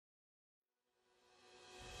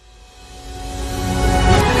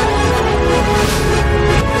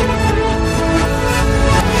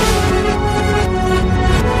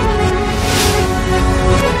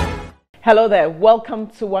Hello there, welcome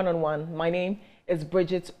to One on One. My name is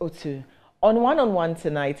Bridget Otu. On One on One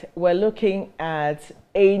tonight, we're looking at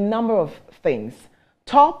a number of things.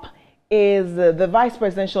 Top is the vice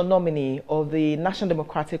presidential nominee of the National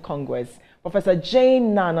Democratic Congress, Professor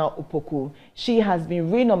Jane NAANA Opoku. She has been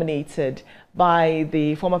renominated by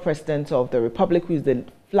the former president of the Republic, who is the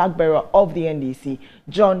flag bearer of the NDC,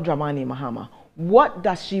 John Dramani Mahama. What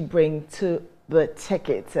does she bring to the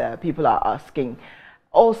ticket? People are asking.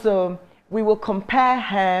 Also, we will compare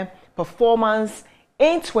her performance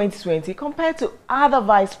in 2020 compared to other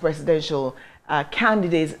vice presidential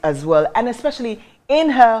candidates as well, and especially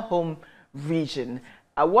in her home region.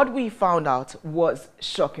 What we found out was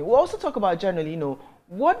shocking. We'll also talk about generally,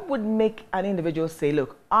 what would make an individual say,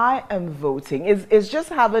 look, I am voting. Is just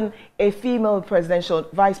having a female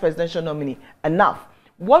vice presidential nominee enough?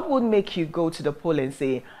 What would make you go to the poll and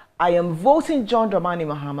say, I am voting John Dramani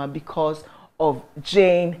Mahama because of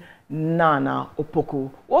Jane NAANA Opoku?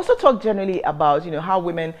 We also talk generally about how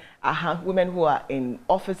women who are in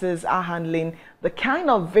offices are handling the kind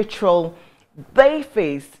of vitriol they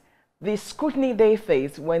face, the scrutiny they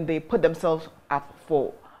face when they put themselves up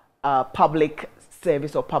for public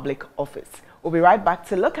service or public office. We'll be right back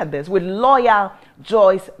to look at this with lawyer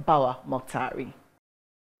JOYCE BAWAH MOGTARI.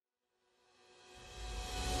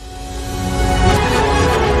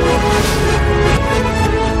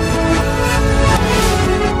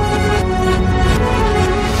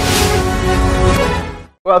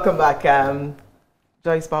 Welcome back.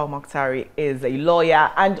 JOYCE BAWAH MOGTARI is a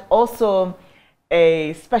lawyer and also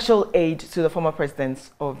a special aide to the former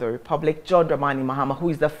president of the Republic, John Dramani Mahama, who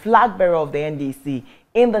is the flag bearer of the NDC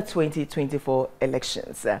in the 2024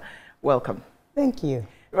 elections. Welcome. Thank you.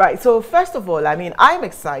 Right. So first of all, I'm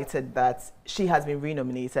excited that she has been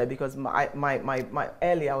renominated because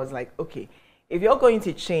earlier I was like, okay, if you're going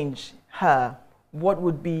to change her, what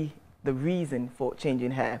would be the reason for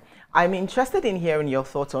changing her? I'm interested in hearing your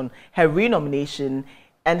thoughts on her renomination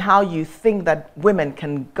and how you think that women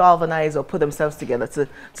can galvanize or put themselves together to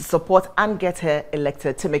support and get her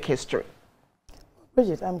elected to make history.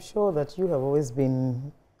 Bridget, I'm sure that you have always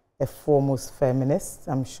been a foremost feminist.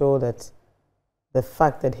 I'm sure that the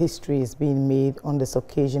fact that history is being made on this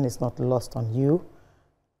occasion is not lost on you.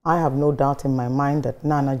 I have no doubt in my mind that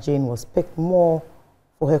Nana Jane was picked more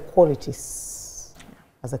for her qualities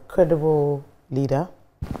as a credible leader,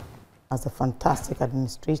 as a fantastic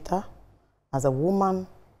administrator, as a woman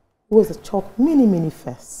who has chalked many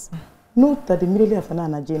firsts. Note that immediately after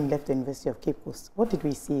Nana Jane left the University of Cape Coast, what did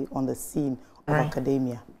we see on the scene of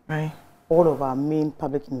academia? Right. All of our main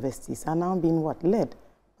public universities are now being led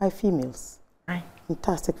by females. Right.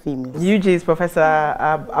 Fantastic females. UG's Professor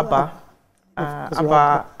Abba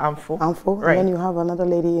Amfo. Right. And then you have another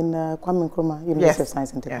lady in Kwame Nkrumah, University of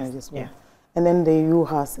Science and Technology as well. Yeah. And then the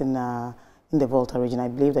UHAS in the Volta region. I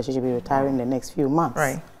believe that she should be retiring in the next few months.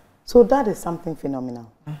 Right. So that is something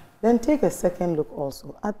phenomenal. Then take a second look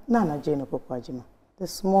also at Nana Jane Opoku-Agyemang, the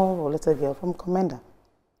small or little girl from Commander.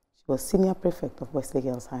 She was senior prefect of Wesley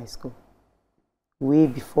Girls High School, way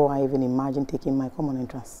before I even imagined taking my common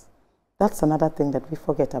entrance. That's another thing that we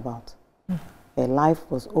forget about. Her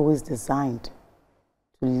life was always designed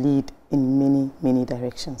to lead in many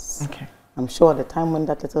directions. Okay. I'm sure at the time when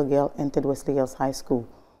that little girl entered Wesley Girls High School,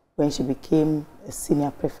 when she became a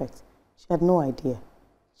senior prefect, she had no idea.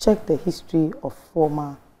 Check the history of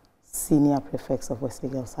former senior prefects of Wesley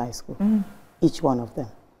Girls High School, each one of them.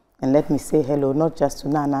 And let me say hello, not just to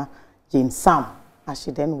Nana Jane Sam, as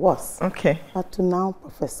she then was, but to now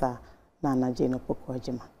Professor Nana Jane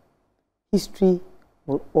Opoku-Agyemang. History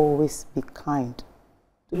will always be kind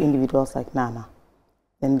to individuals like Nana.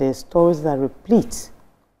 And there's stories that are replete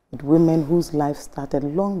with women whose lives started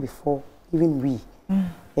long before even we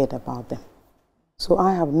heard about them. So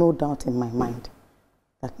I have no doubt in my mind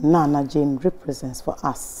that Nana Jane represents for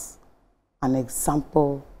us an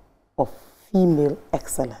example of female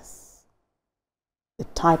excellence, the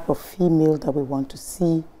type of female that we want to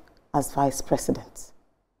see as vice president,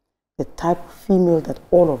 the type of female that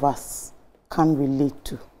all of us can relate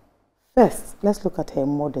to. First, let's look at her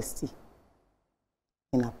modesty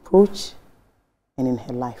in approach and in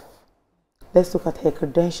her life. Let's look at her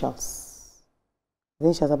credentials. I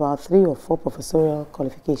think she has about 3 or 4 professorial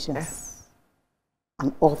qualifications.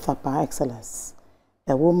 An author par excellence,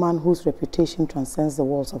 a woman whose reputation transcends the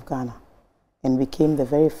walls of Ghana and became the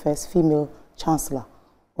very first female chancellor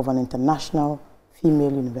of an international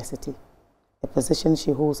female university, a position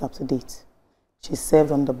she holds up to date. She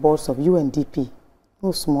served on the boards of UNDP,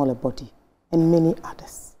 no smaller body, and many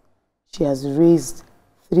others. She has raised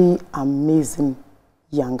 3 amazing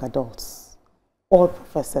young adults, all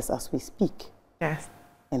professors as we speak. Yes.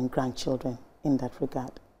 and grandchildren in that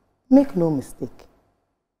regard. Make no mistake,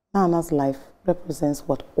 Nana's life represents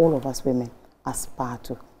what all of us women aspire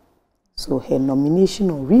to. So her nomination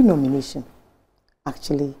or renomination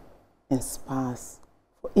actually inspires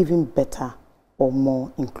for even better or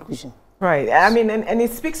more inclusion. Right. I mean, and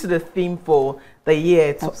it speaks to the theme for the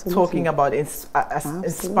year, talking about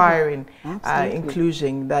inspiring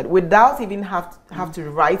inclusion, that without even have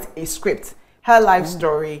to write a script, her life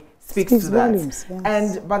story speaks to that. Volumes, yes.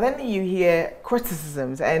 And but then you hear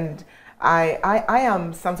criticisms, and I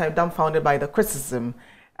am sometimes dumbfounded by the criticism.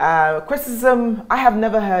 I have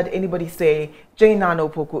never heard anybody say Jane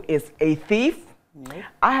NAANA Opoku is a thief. No.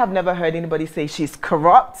 I have never heard anybody say she's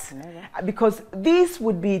corrupt. Never. Because these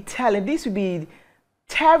would be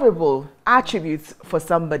terrible attributes for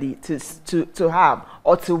somebody to have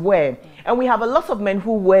or to wear. And we have a lot of men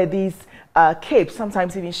who wear these capes,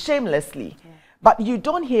 sometimes even shamelessly. Yeah. But you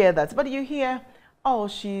don't hear that. But you hear, oh,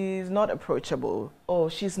 she's not approachable. Oh,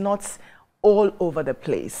 she's not all over the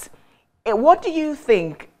place. What do you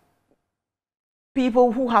think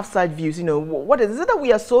people who have such views, you know, what is it that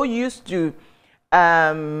we are so used to?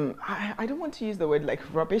 I don't want to use the word like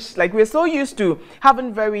rubbish. Like, we're so used to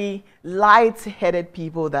having very light-headed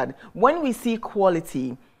people that when we see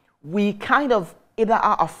quality, we kind of either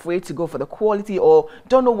are afraid to go for the quality or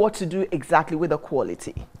don't know what to do exactly with the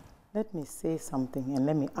quality. Let me say something and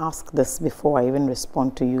let me ask this before I even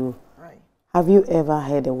respond to you. Right. Have you ever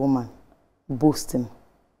heard a woman boasting,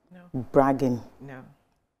 bragging? No.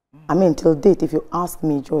 I mean, till date, if you ask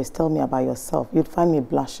me, Joyce, tell me about yourself, you'd find me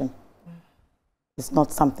blushing. It's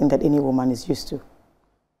not something that any woman is used to.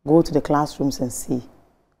 Go to the classrooms and see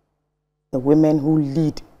the women who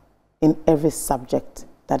lead in every subject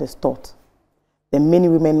that is taught. The many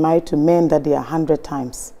women married to men that they are 100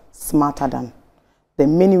 times smarter than. The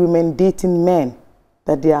many women dating men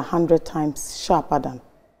that they are 100 times sharper than.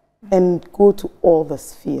 And go to all the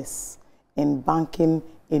spheres, in banking,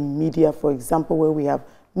 in media, for example, where we have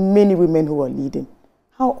many women who are leading.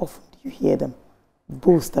 How often do you hear them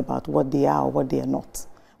boast about what they are or what they are not?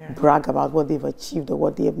 Yeah. Brag about what they've achieved or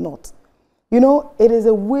what they have not. You know, it is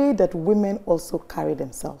a way that women also carry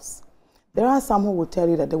themselves. There are some who will tell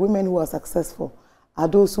you that the women who are successful are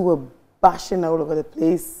those who are bashing all over the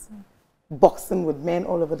place, boxing with men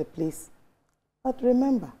all over the place. But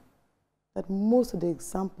remember that most of the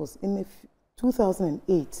examples in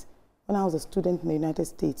 2008, when I was a student in the United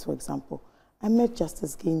States, for example, I met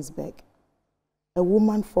Justice Ginsburg, a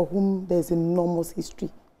woman for whom there's enormous history,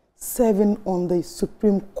 serving on the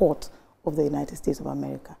Supreme Court of the United States of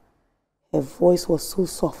America. Her voice was so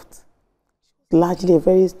soft, largely a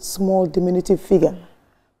very small, diminutive figure.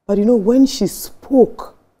 But you know, when she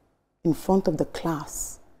spoke in front of the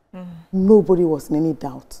class, nobody was in any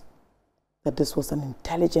doubt that this was an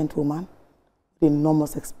intelligent woman with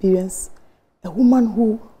enormous experience, a woman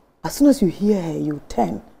who, as soon as you hear her, you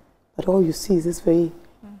turn, but all you see is this very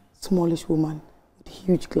smallish woman with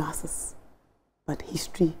huge glasses. But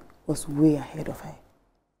history was way ahead of her.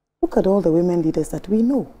 Look at all the women leaders that we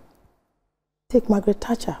know. Take Margaret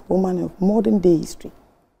Thatcher, woman of modern day history.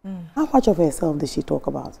 How much of herself did she talk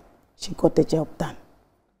about? She got the job done.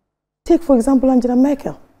 Take, for example, Angela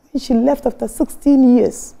Merkel. When she left after 16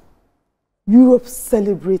 years, Europe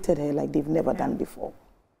celebrated her like they've never done before.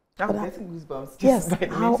 I'm getting goosebumps. Yes,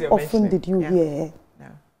 how often did you hear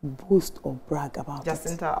her boast or brag about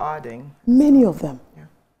Jacinta Ardern. Many of them.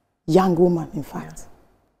 Young woman, in fact.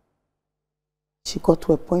 She got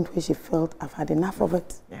to a point where she felt, I've had enough of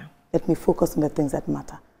it. Let me focus on the things that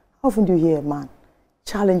matter. How often do you hear a man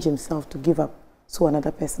challenge himself to give up so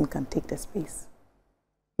another person can take the space?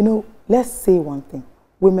 You know, let's say one thing.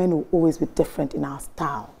 Women will always be different in our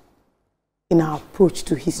style, in our approach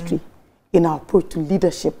to history, in our approach to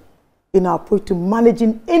leadership, in our approach to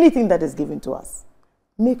managing anything that is given to us.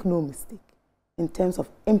 Make no mistake, in terms of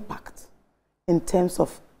impact, in terms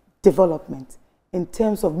of development, in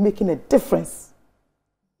terms of making a difference,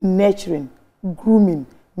 nurturing, grooming,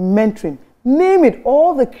 mentoring, name it,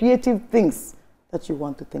 all the creative things that you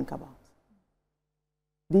want to think about.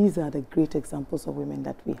 These are the great examples of women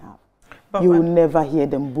that we have. But you will never hear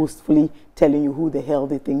them boastfully telling you who the hell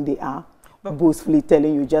they think they are, boastfully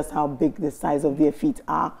telling you just how big the size of their feet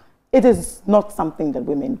are. It is not something that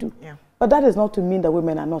women do. But that is not to mean that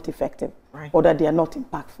women are not effective or that they are not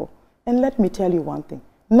impactful. And let me tell you one thing.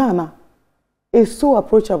 Nana is so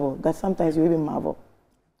approachable that sometimes you even marvel.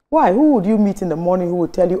 Why? Who would you meet in the morning who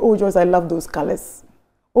would tell you, oh, Joyce, I love those colors.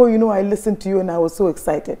 Oh, you know, I listened to you and I was so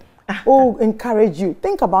excited. Oh, encourage you.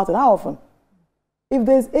 Think about it. How often? If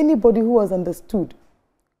there's anybody who has understood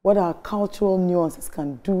what our cultural nuances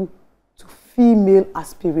can do to female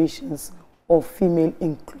aspirations of female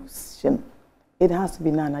inclusion, it has to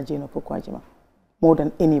be Nana Jane Opoku-Agyemang, more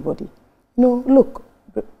than anybody. You know, look,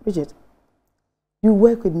 Bridget, you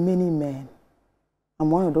work with many men.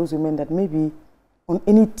 I'm one of those women that maybe on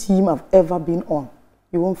any team I've ever been on,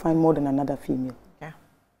 you won't find more than another female. Yeah.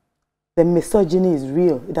 The misogyny is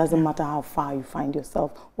real. It doesn't matter how far you find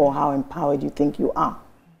yourself or how empowered you think you are.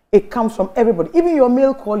 It comes from everybody. Even your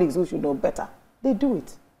male colleagues who should know better, they do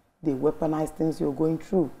it. They weaponize things you're going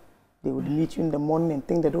through. They would meet you in the morning and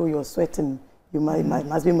think that, oh, you're sweating. You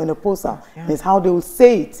must be menopausal. Yeah. And it's how they will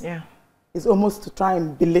say it. Yeah. It's almost to try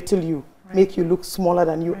and belittle you, make you look smaller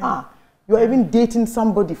than you are. You're even dating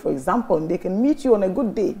somebody, for example, and they can meet you on a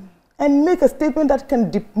good day and make a statement that can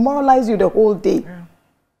demoralize you the whole day. Yeah.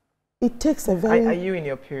 It takes a very... Are you in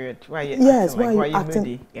your period? Why are you acting like, why are you acting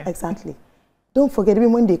moody? Yeah. Exactly. Don't forget,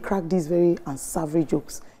 even when they crack these very unsavory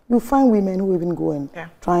jokes, you find women who even go and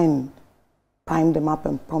try and prime them up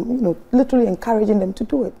and, literally encouraging them to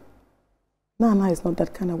do it. Nana is not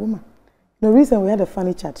that kind of woman. The reason we had a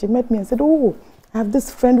funny chat, she met me and said, oh, I have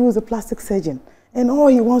this friend who is a plastic surgeon, and all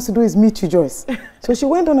he wants to do is meet you, Joyce. So she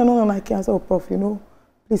went on and on, and I said, oh, Prof,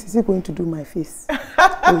 please, is he going to do my face?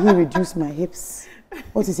 Will he reduce my hips?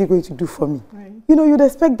 What is he going to do for me? Right. You'd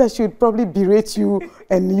expect that she would probably berate you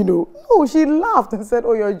and, no, she laughed and said,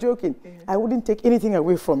 oh, you're joking. Yeah. I wouldn't take anything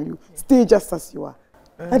away from you. Stay just as you are.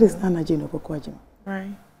 That is Nana Jane Opoku-Agyemang.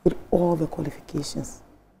 Right. With all the qualifications.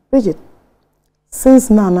 Bridget, since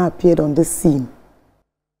Nana appeared on this scene,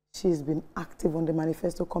 she's been active on the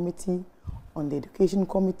Manifesto Committee, on the Education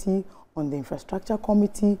Committee, on the Infrastructure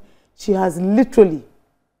Committee. She has literally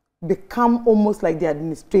become almost like the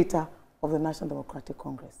administrator of the National Democratic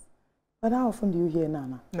Congress. But how often do you hear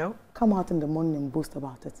Nana come out in the morning and boast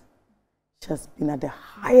about it? She has been at the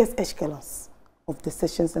highest echelons of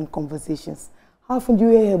decisions and conversations. How often do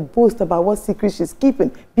you hear her boast about what secrets she's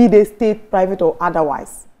keeping, be they state, private, or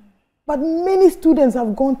otherwise? But many students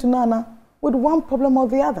have gone to Nana with one problem or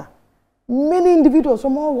the other. Many individuals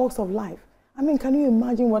from all walks of life. I mean, can you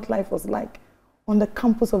imagine what life was like on the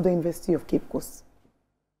campus of the University of Cape Coast?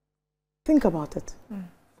 Think about it.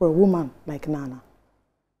 For a woman like Nana,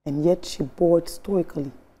 and yet she bore it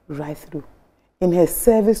stoically right through in her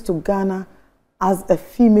service to Ghana as a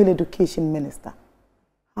female education minister.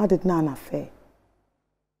 How did Nana fare?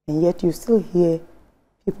 And yet you still hear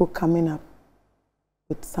people coming up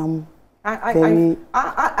with some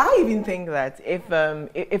I even think that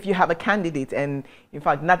if you have a candidate and in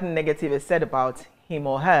fact nothing negative is said about him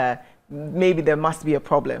or her, maybe there must be a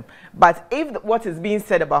problem. But if what is being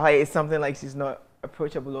said about her is something like she's not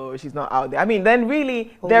approachable or she's not out there, I mean, then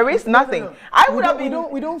really there is nothing. I would have been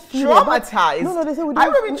traumatized. No, they say we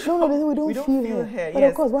don't feel her. But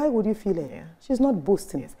of course, why would you feel her? Yeah. She's not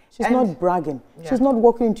boasting. Yes. She's not bragging. Yeah. She's not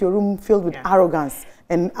walking into your room filled with arrogance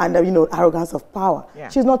and arrogance of power. Yeah.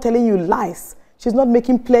 She's not telling you lies. She's not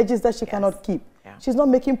making pledges that she cannot keep. Yeah. She's not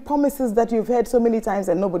making promises that you've heard so many times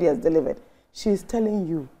and nobody has delivered. She's telling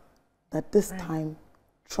you that this time,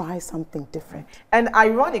 try something different. And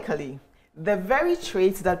ironically, the very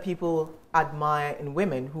traits that people admire in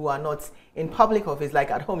women who are not in public office,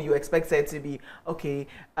 like at home, you expect her to be, okay,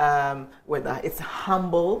 whether it's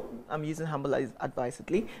humble, I'm using humble as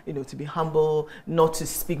advisedly, to be humble, not to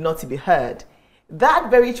speak, not to be heard.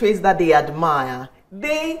 That very traits that they admire,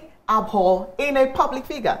 they abhor in a public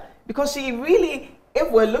figure. Because she really,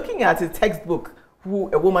 if we're looking at a textbook, who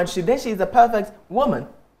a woman should, then she's a perfect woman.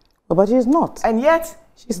 But she's not. And yet,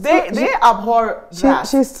 they abhor that.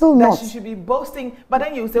 She's still not. She should be boasting. But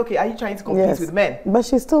then you say, okay, are you trying to compete with men? But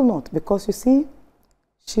she's still not. Because you see,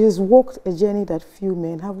 she has walked a journey that few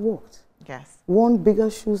men have walked. Yes. Worn bigger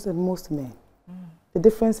shoes than most men. The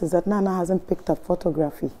difference is that Nana hasn't picked up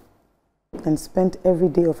photography and spent every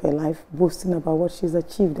day of her life boasting about what she's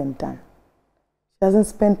achieved and done. She hasn't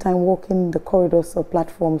spent time walking the corridors or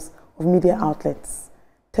platforms of media outlets,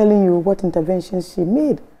 telling you what interventions she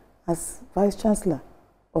made as Vice Chancellor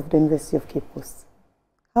of the University of Cape Coast.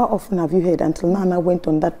 How often have you heard, until Nana went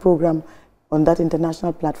on that program, on that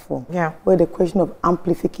international platform, where the question of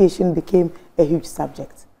amplification became a huge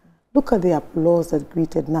subject? Look at the applause that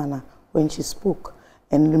greeted Nana when she spoke.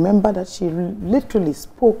 And remember that she literally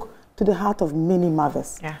spoke to the heart of many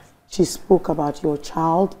mothers. Yes. She spoke about your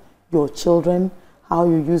child, your children, how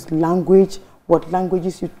you use language, what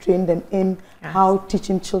languages you train them in, how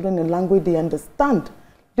teaching children a language they understand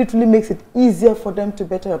literally makes it easier for them to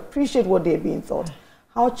better appreciate what they're being taught.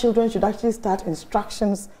 How children should actually start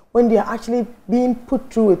instructions when they are actually being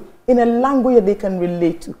put through it in a language that they can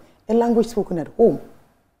relate to, a language spoken at home.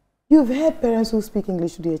 You've heard parents who speak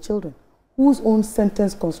English to their children, whose own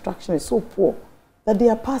sentence construction is so poor that they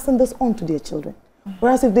are passing this on to their children.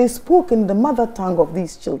 Whereas if they spoke in the mother tongue of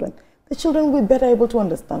these children, the children will be better able to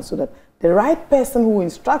understand, so that the right person who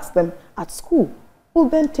instructs them at school will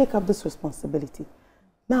then take up this responsibility.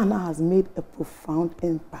 NAANA has made a profound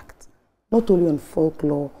impact, not only on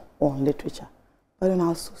folklore or on literature, but on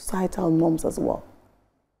our societal norms as well.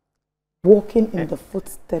 Walking in the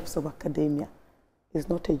footsteps of academia is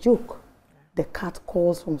not a joke. The cat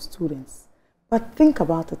calls from students. But think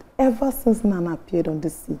about it, ever since NAANA appeared on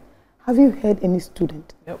this scene, have you heard any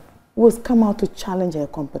student who has come out to challenge her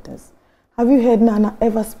competence? Have you heard NAANA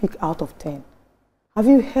ever speak out of 10? Have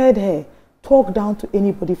you heard her talk down to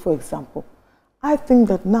anybody, for example? I think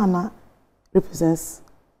that NAANA represents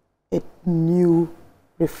a new,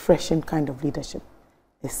 refreshing kind of leadership,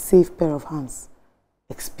 a safe pair of hands,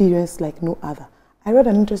 experience like no other. I read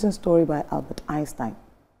an interesting story by Albert Einstein,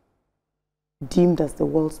 deemed as the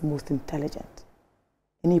world's most intelligent.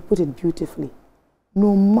 And he put it beautifully.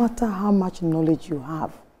 No matter how much knowledge you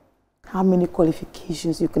have, how many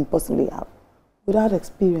qualifications you can possibly have, without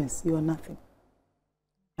experience, you are nothing.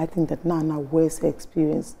 I think that NAANA wears her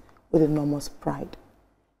experience with enormous pride.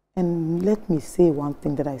 And let me say one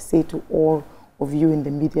thing that I say to all of you in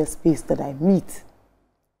the media space that I meet.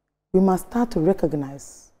 We must start to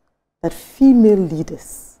recognize that female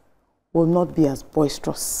leaders will not be as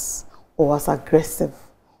boisterous or as aggressive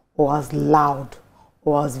or as loud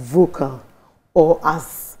or as vocal or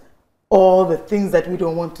as all the things that we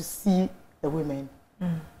don't want to see a woman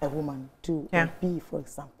do or be, for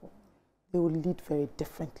example. They will lead very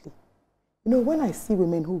differently. You know, when I see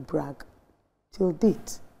women who brag till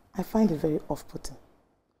date, I find it very off-putting.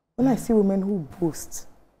 When I see women who boast,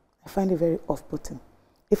 I find it very off-putting.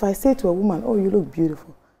 If I say to a woman, oh, you look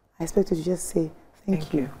beautiful, I expect you to just say,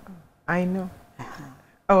 thank you. I know.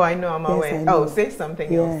 Oh, I know, I'm aware. Oh, say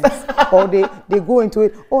something else. Or they go into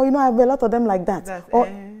it, oh, you know, I have a lot of them like that. Or,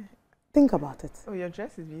 think about it. Oh, your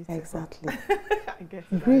dress is beautiful. Exactly. I guess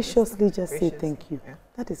graciously just say thank you. Yeah.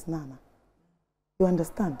 That is NAANA. You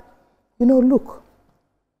understand? You know, look,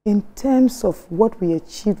 in terms of what we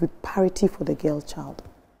achieved with parity for the girl child,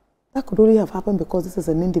 that could only have happened because this is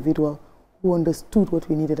an individual who understood what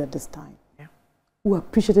we needed at this time, who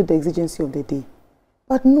appreciated the exigency of the day.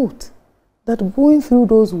 But note that going through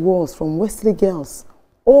those wars from Wesley girls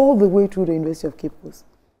all the way through the University of Cape Coast,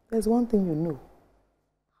 there's one thing you know: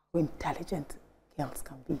 how intelligent girls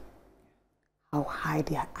can be, how high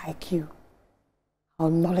their IQ, how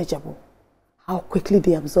knowledgeable, how quickly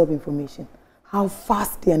they absorb information, how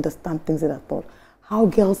fast they understand things that are taught, how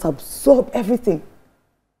girls absorb everything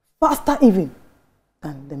faster even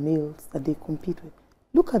than the males that they compete with.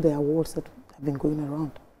 Look at the awards that have been going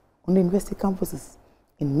around on the university campuses,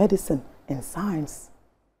 in medicine and science.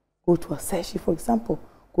 Go to Aseshi, for example.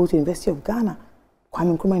 Go to the University of Ghana,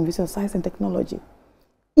 Kwame Nkrumah University of Science and Technology.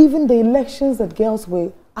 Even the elections that girls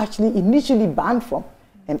were actually initially banned from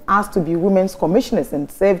and asked to be women's commissioners and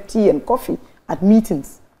serve tea and coffee at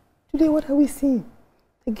meetings. Today, what are we seeing?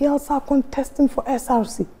 The girls are contesting for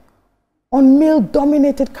SRC on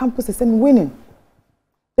male-dominated campuses and winning.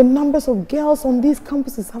 The numbers of girls on these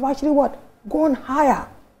campuses have actually what? Gone higher.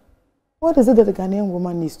 What is it that a Ghanaian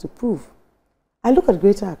woman needs to prove? I look at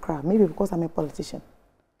Greater Accra, maybe because I'm a politician.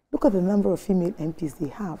 Look at the number of female MPs they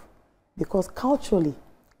have. Because culturally,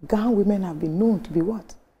 Ghanaian women have been known to be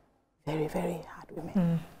what? Very, very hard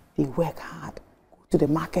women. They work hard. Go to the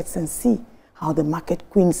markets and see how the market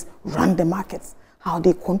queens run the markets, how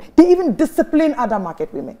they even discipline other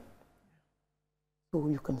market women. So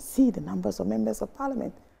you can see the numbers of members of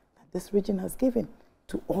parliament that this region has given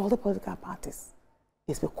to all the political parties.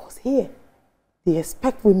 It's because here, they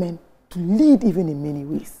expect women to lead even in many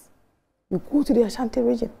ways. You go to the Ashanti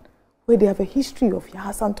region, where they have a history of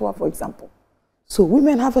Yahasantua, for example. So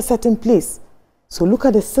women have a certain place. So look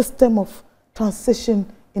at the system of transition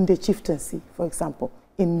in the chieftaincy, for example,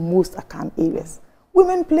 in most Akan areas.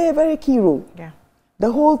 Women play a very key role. Yeah.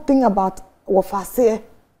 The whole thing about Wafase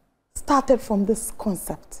started from this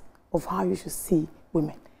concept of how you should see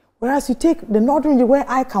women. Whereas you take the northern region where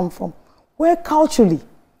I come from, where culturally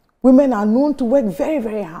women are known to work very,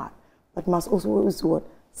 very hard, but must also always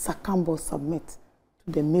succumb or submit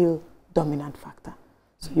to the male dominant factor.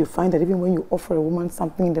 So you find that even when you offer a woman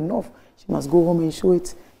something in the north, she must go home and show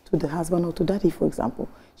it to the husband or to daddy, for example.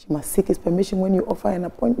 She must seek his permission when you offer an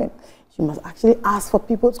appointment. She must actually ask for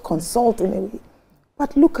people to consult in a way.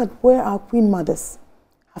 But look at where our queen mothers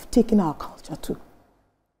have taken our culture to.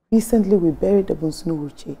 Recently, we buried the Bunsunu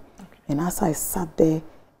Uche, and as I sat there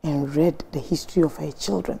and read the history of her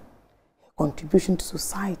children, her contribution to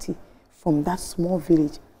society from that small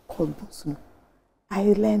village called Bunsunu, I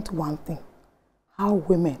learned one thing: how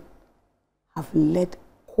women have led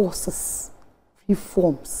courses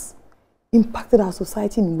reforms impacted our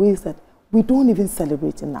society in ways that we don't even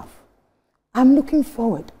celebrate enough. I'm looking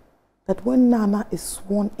forward that when Nana is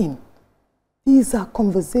sworn in, these are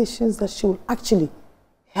conversations that she will actually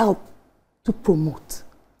help to promote.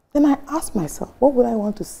 Then I asked myself, what would I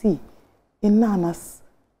want to see in Nana's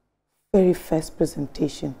very first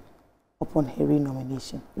presentation upon her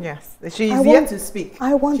renomination? Yes, she's yet to speak.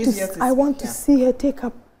 I want to see her take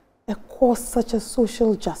up a course such as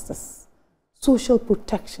social justice, social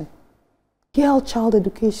protection, girl-child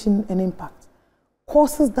education and impact,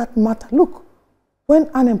 courses that matter. Look, when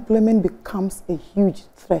unemployment becomes a huge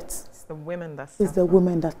threat, it's the women that suffer. It's the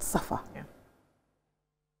women that suffer. Yeah.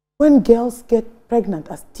 When girls get pregnant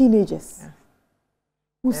as teenagers, yeah.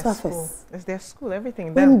 Who their suffers? School. It's their school,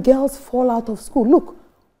 everything. When girls fall out of school, look,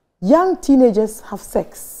 young teenagers have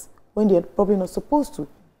sex when they're probably not supposed to.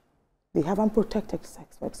 They have unprotected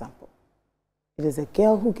sex, for example. It is a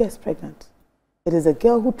girl who gets pregnant. It is a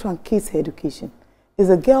girl who truncates her education. It is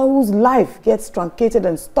a girl whose life gets truncated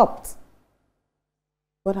and stopped.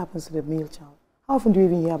 What happens to the male child? How often do you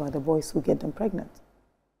even hear about the boys who get them pregnant?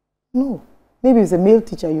 No. Maybe if it's a male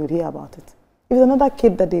teacher, you would hear about it. If it's another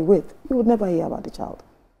kid that they're with, you would never hear about the child.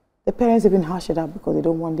 The parents even hush it up because they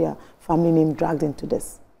don't want their family name dragged into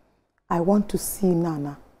this. I want to see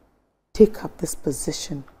Nana take up this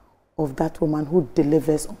position of that woman who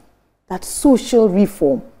delivers that social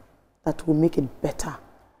reform that will make it better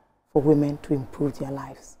for women to improve their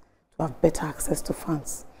lives, to have better access to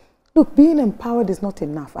funds. Look, being empowered is not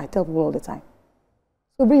enough. I tell people all the time.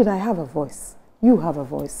 So, Bridget, I have a voice. You have a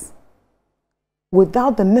voice.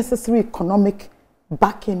 Without the necessary economic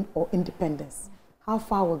backing or independence, how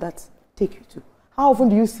far will that take you to? How often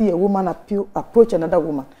do you see a woman approach another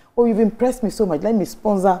woman? Oh, you've impressed me so much. Let me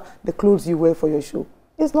sponsor the clothes you wear for your show.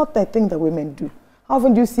 It's not that thing that women do. How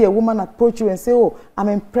often do you see a woman approach you and say, oh, I'm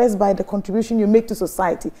impressed by the contribution you make to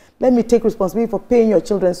society. Let me take responsibility for paying your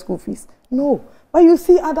children's school fees. No. But you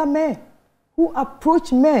see other men who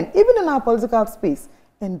approach men, even in our political space,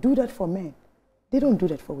 and do that for men. They don't do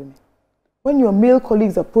that for women. When your male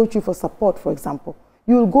colleagues approach you for support, for example,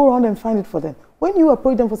 you will go around and find it for them. When you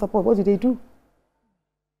approach them for support, what do?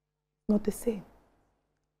 Not the same.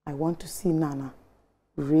 I want to see Nana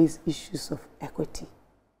raise issues of equity,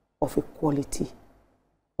 of equality,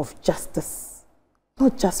 of justice,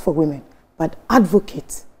 not just for women, but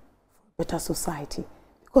advocate for a better society,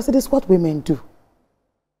 because it is what women do.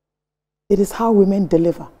 It is how women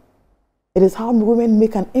deliver. It is how women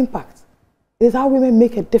make an impact. It is how women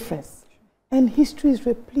make a difference. And history is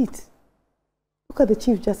replete. Look at the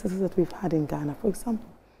Chief Justices that we've had in Ghana, for example.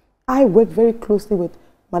 I worked very closely with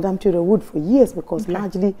Madam Theodore Wood for years because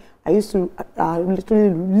largely I used to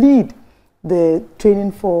literally lead the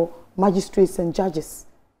training for magistrates and judges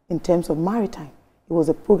in terms of maritime. It was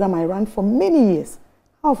a program I ran for many years.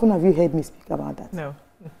 How often have you heard me speak about that? No.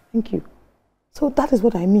 Thank you. So that is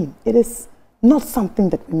what I mean. It is not something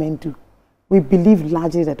that women do. We believe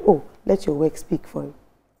largely that, oh, let your work speak for you.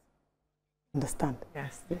 Understand?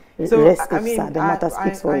 Yes. So, I mean, the matter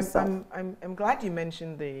speaks for itself. I'm glad you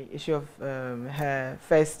mentioned the issue of her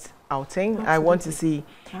first outing. Absolutely. I want to see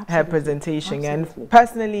her presentation. Absolutely. And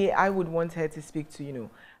personally, I would want her to speak to,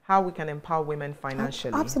 how we can empower women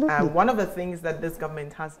financially. Absolutely. One of the things that this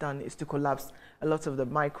government has done is to collapse a lot of the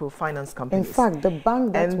microfinance companies. In fact, the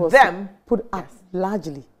bank that was put up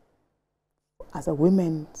largely as a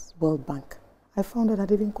women's World Bank, I found that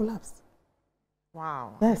had even collapsed.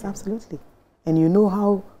 Wow. Yes, absolutely. And you know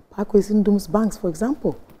how Parkway Sindum's banks, for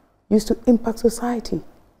example, used to impact society.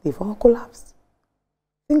 They've all collapsed.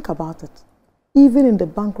 Think about it. Even in the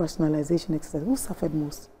bank rationalization exercise, who suffered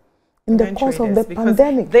most? In the course of the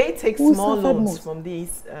pandemic, they take small loans from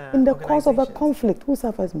these in the course of a conflict, who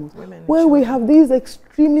suffers most? Where we have these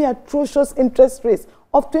extremely atrocious interest rates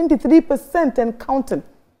of 23% and counting.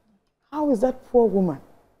 How is that poor woman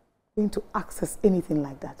going to access anything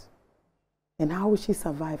like that? And how will she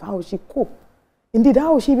survive? How will she cope? Indeed,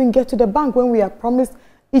 how will she even get to the bank when we are promised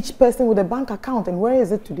each person with a bank account? And where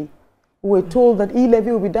is it today? We were told that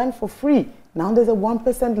e-levy will be done for free. Now there's a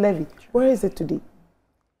 1% levy. Where is it today?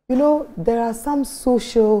 There are some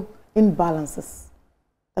social imbalances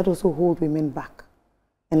that also hold women back.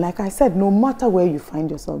 And like I said, no matter where you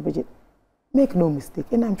find yourself, Bridget, make no mistake.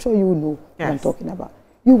 And I'm sure you know what I'm talking about.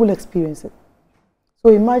 You will experience it. So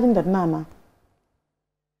imagine that Nana,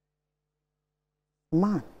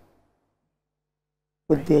 man,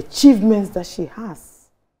 with the achievements that she has.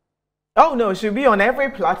 Oh no, she'll be on every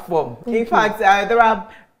platform. In fact, there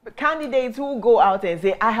are candidates who go out and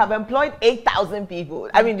say, I have employed 8,000 people.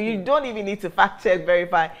 I mean, you don't even need to fact check,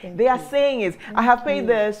 verify. They are saying is, I have paid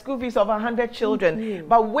the school fees of 100 children.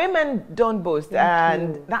 But women don't boast,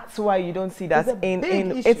 and that's why you don't see that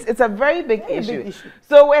it's a very big issue.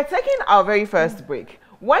 So we're taking our very first break.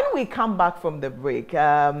 When we come back from the break,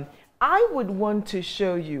 I would want to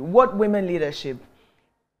show you what women leadership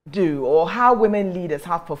do, or how women leaders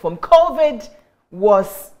have performed. COVID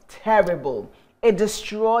was terrible. It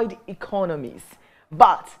destroyed economies.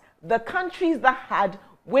 But the countries that had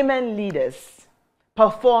women leaders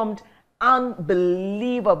performed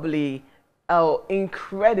unbelievably,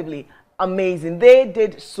 incredibly amazing. They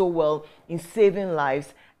did so well in saving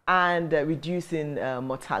lives and reducing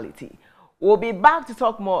mortality. We'll be back to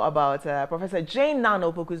talk more about Professor Jane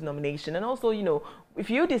NAANA Opoku's nomination. And also, you know, if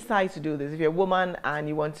you decide to do this, if you're a woman and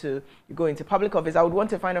you want to go into public office, I would want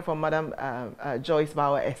to find out from Madam JOYCE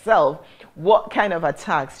BAWAH herself what kind of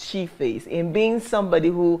attacks she faced in being somebody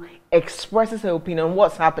who expresses her opinion on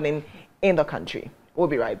what's happening in the country. We'll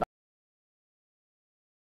be right back.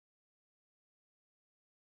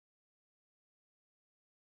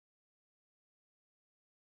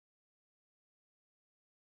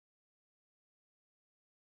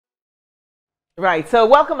 Right, so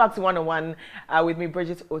welcome back to One-on-One with me,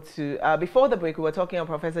 Bridget Otu. Before the break, we were talking on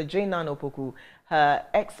Professor Jane NAANA Opoku, her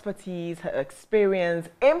expertise, her experience,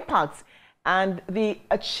 impact, and the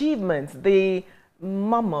achievements, the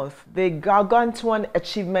mammoth, the gargantuan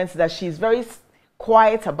achievements that she's very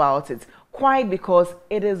quiet about it. Quiet because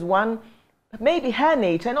it is one, maybe her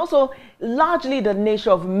nature, and also largely the nature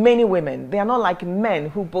of many women. They are not like men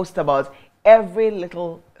who boast about every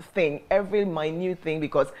little thing, every minute thing,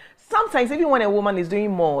 because sometimes even when a woman is doing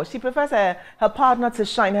more, she prefers her partner to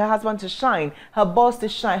shine, her husband to shine, her boss to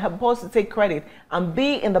shine, her boss to take credit and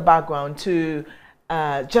be in the background to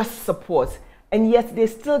just support. And yet they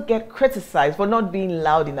still get criticized for not being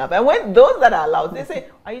loud enough. And when those that are loud, they say,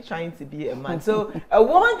 are you trying to be a man? So a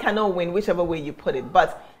woman cannot win whichever way you put it.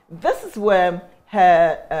 But this is where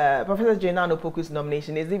her Professor Jane NAANA Opoku's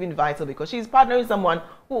nomination is even vital, because she's partnering someone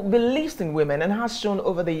who believes in women and has shown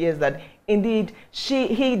over the years that indeed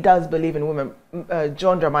he does believe in women,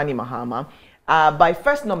 John Dramani Mahama, by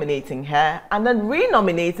first nominating her and then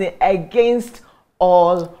re-nominating against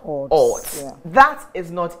all odds. Yeah. That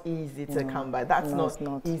is not easy to come by. That's not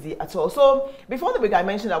easy at all. So before the break, I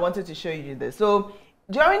mentioned I wanted to show you this. So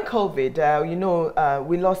during COVID, you know,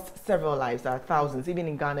 we lost several lives, thousands. Even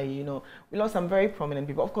in Ghana, you know, we lost some very prominent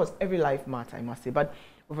people. Of course, every life matters, I must say, but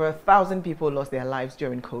over 1,000 people lost their lives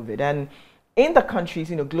during COVID. And in the countries,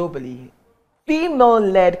 you know, globally,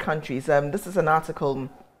 female-led countries, this is an article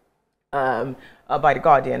by The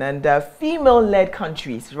Guardian, and female-led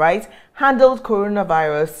countries, right, handled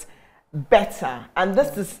coronavirus better. And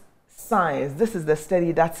this is science. This is the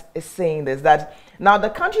study that is saying this, that now the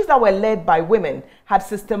countries that were led by women had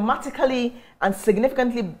systematically and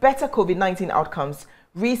significantly better COVID-19 outcomes,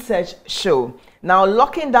 research show. Now,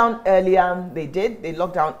 locking down earlier, they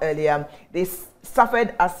locked down earlier, they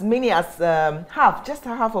suffered as many as just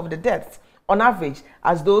half of the deaths on average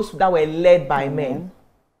as those that were led by men,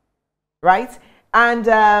 right? And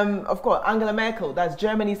of course, Angela Merkel, that's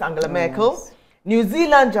Germany's Angela Merkel. New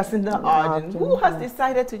Zealand, Jacinda Ardern, who has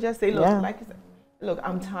decided to just say, look, like you said, look,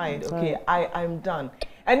 I'm tired, okay, I'm done.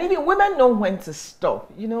 And even women know when to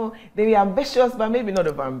stop. You know, they are ambitious, but maybe not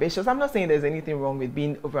over-ambitious. I'm not saying there's anything wrong with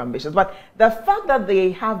being over-ambitious, but the fact that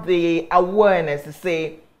they have the awareness to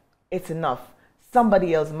say, it's enough,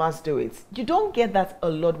 somebody else must do it. You don't get that a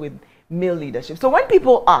lot with male leadership. So when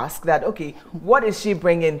people ask that, okay, what is she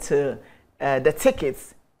bringing to the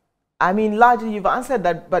tickets? I mean, largely you've answered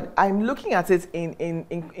that, but I'm looking at it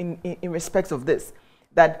in respect of this,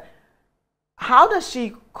 that how does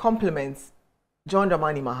she complement John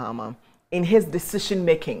Dramani Mahama in his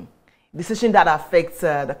decision-making, decision that affects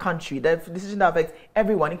the country, the decision that affects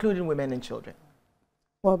everyone, including women and children?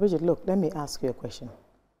 Well, Bridget, look, let me ask you a question.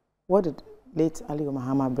 What did late Ali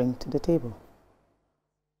Mahama bring to the table?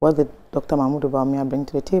 What did Dr. Mahmoud Bawumia bring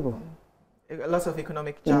to the table? Lots of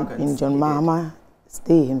economic jargon. In John Mahama's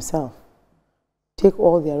day himself. Take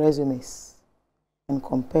all their resumes and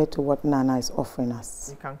compare to what NAANA is offering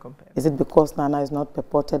us. You can't compare. Is it because NAANA is not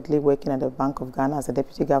purportedly working at the Bank of Ghana as a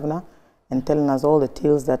deputy governor and telling us all the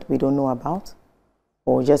tales that we don't know about?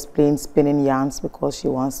 Or just plain spinning yarns because she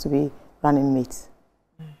wants to be running mates?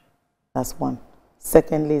 That's one.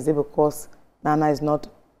 Secondly, is it because NAANA is not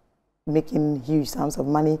making huge sums of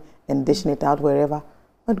money and dishing it out wherever?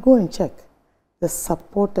 But go and check the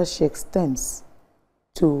support that she extends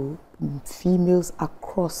to females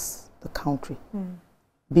across the country,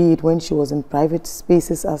 be it when she was in private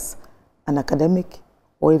spaces as an academic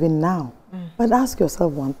or even now. But ask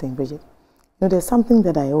yourself one thing, Bridget. You know, there's something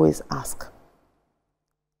that I always ask.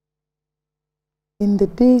 In the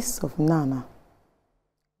days of Nana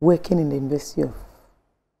working in the University of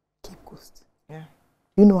Cape Coast,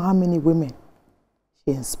 you know how many women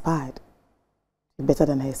she inspired to be better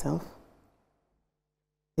than herself?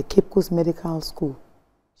 The Cape Coast Medical School,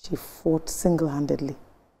 she fought single-handedly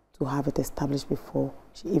to have it established before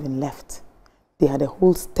she even left. They had a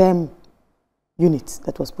whole STEM unit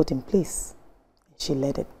that was put in place. She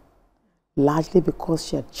led it, largely because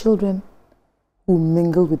she had children who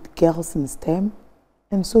mingled with girls in STEM,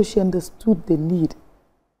 and so she understood the need,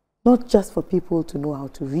 not just for people to know how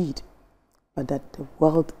to read, but that the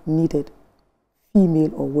world needed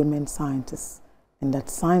female or women scientists, and that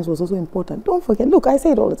science was also important. Don't forget, look, I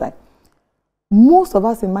say it all the time. Most of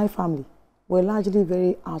us in my family were largely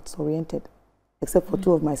very arts-oriented, except for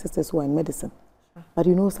two of my sisters who are in medicine. But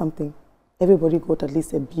you know something? Everybody got at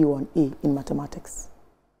least a B or an A in mathematics.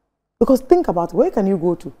 Because think about where can you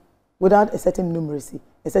go to without a certain numeracy,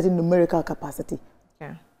 a certain numerical capacity.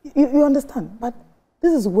 Yeah. You understand? But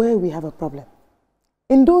this is where we have a problem.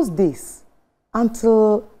 In those days,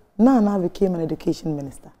 until Nana became an education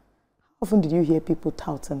minister, how often did you hear people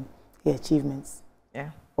touting her achievements? Yeah.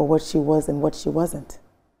 Or what she was and what she wasn't?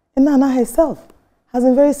 And Nana herself has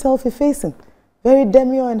been very self-effacing, very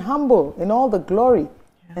demure and humble in all the glory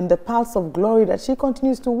and the paths of glory that she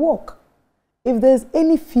continues to walk. If there's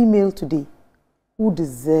any female today who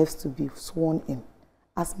deserves to be sworn in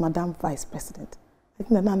as Madam Vice President, I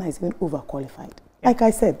think that Nana is even overqualified. Like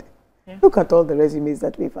I said, look at all the resumes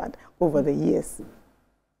that we've had over the years.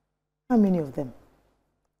 How many of them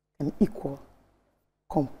can equal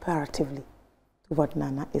comparatively to what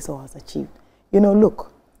Nana is or has achieved? You know,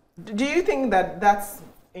 look. Do you think that that's,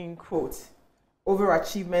 in quotes,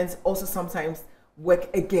 overachievements also sometimes work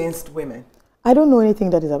against women? I don't know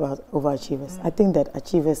anything that is about overachievers. I think that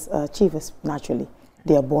achievers naturally.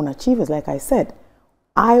 They are born achievers. Like I said,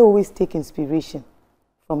 I always take inspiration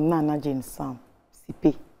from Nana Jane's Psalm,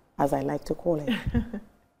 Sipe, as I like to call it.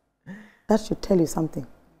 That should tell you something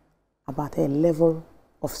about her level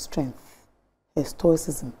of strength, her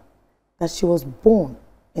stoicism, that she was born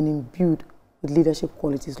and imbued with leadership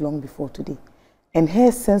qualities long before today. And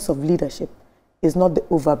her sense of leadership is not the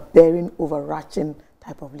overbearing, overarching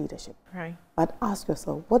type of leadership. Right. But ask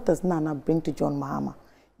yourself, what does Nana bring to John Mahama?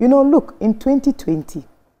 You know, look, in 2020,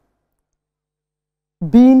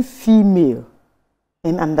 being female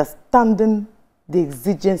and understanding the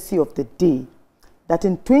exigency of the day, that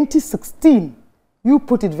in 2016, you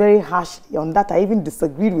put it very harshly on that. I even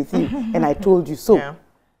disagreed with you, and I told you so. Yeah.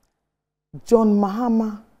 John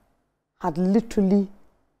Mahama had literally,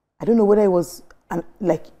 I don't know whether it was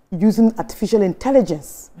like using artificial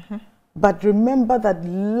intelligence, but remember that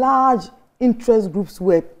large interest groups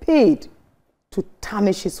were paid to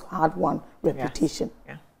tarnish his hard-won reputation.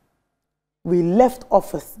 Yes. Yeah. We left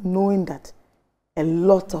office knowing that a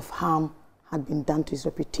lot of harm had been done to his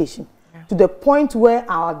reputation, to the point where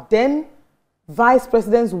our then Vice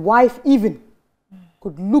President's wife even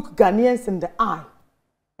could look Ghanaians in the eye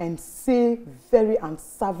and say very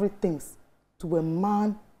unsavory things to a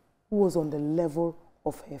man who was on the level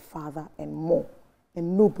of her father and more.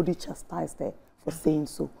 And nobody chastised her for saying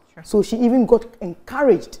so. Sure. So she even got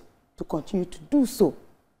encouraged to continue to do so.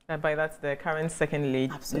 And by that, the current second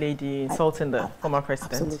lady insulting the former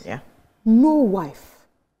president. Absolutely. Yeah. No wife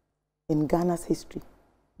in Ghana's history,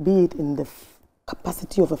 be it in the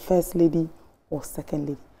capacity of a first lady or second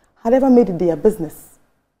lady, had ever made it their business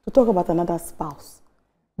to talk about another spouse.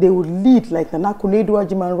 They would lead like Nana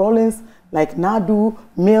Opokु-Agyeman Rawlings, like Nadu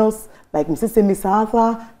Mills, like Mrs.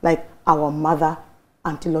 Misatha, like our mother,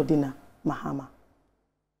 Auntie Lodina Mahama.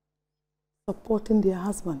 Supporting their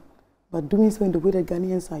husband, but doing so in the way that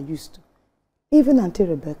Ghanaians are used to. Even Auntie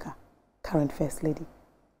Rebecca, current First Lady,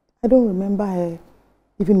 I don't remember her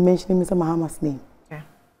even mentioning Mr. Mahama's name. Yeah.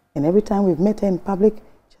 And every time we've met her in public,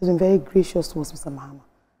 she has been very gracious towards Mr. Mahama.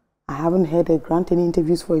 I haven't heard her grant any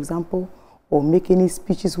interviews, for example, or make any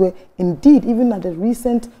speeches where, indeed, even at the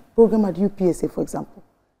recent program at UPSA, for example,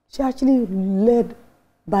 she actually led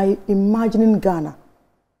by imagining Ghana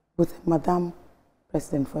with Madam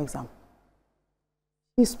President, for example.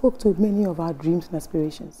 She spoke to many of our dreams and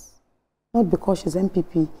aspirations, not because she's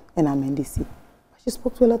MPP and I'm NDC, but she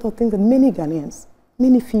spoke to a lot of things that many Ghanaians,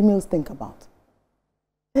 many females think about.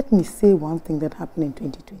 Let me say one thing that happened in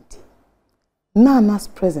 2020. Nana's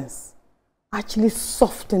presence actually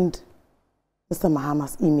softened Mr.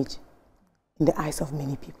 Mahama's image in the eyes of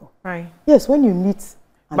many people. Right. Yes, when you meet...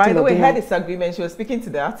 By the way, her disagreement, she was speaking to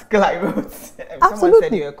the article I wrote. Absolutely. Someone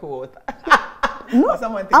said you were a co-author. No,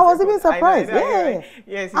 I was even surprised. Yeah.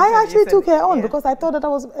 Yes, I actually took her on because I thought that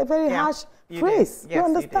was a very harsh phrase. Yes, you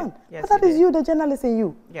understand? Yes, but that is you, the journalist in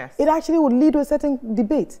you. Yes. It actually would lead to a certain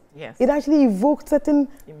debate. Yes. It actually evoked certain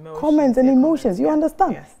comments and emotions. You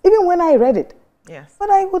understand? Yes. Even when I read it. Yes. But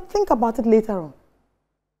I would think about it later on.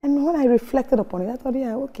 And when I reflected upon it, I thought,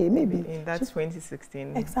 yeah, okay, maybe. In that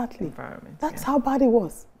 2016 environment. That's how bad it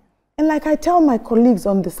was. And like I tell my colleagues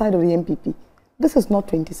on the side of the MPP, this is not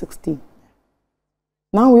 2016.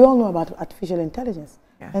 Now we all know about artificial intelligence.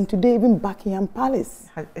 Yes. And today even Buckingham Palace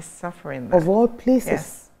is suffering. Of all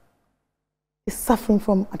places, is suffering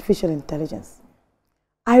from artificial intelligence.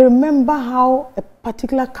 I remember how a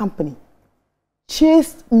particular company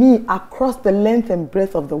chased me across the length and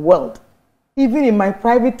breadth of the world, even in my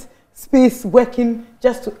private space, working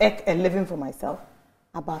just to make a living for myself.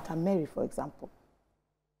 About Mary, for example.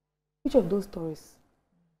 Which of those stories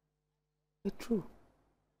are true?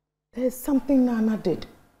 There is something Nana did.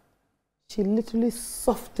 She literally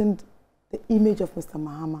softened the image of Mr.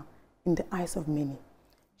 Mahama in the eyes of many.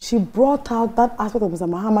 She brought out that aspect of Mr.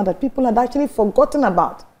 Mahama that people had actually forgotten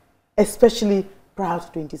about, especially prior to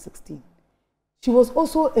 2016. She was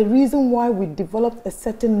also a reason why we developed a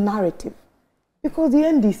certain narrative, because the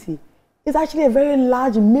NDC is actually a very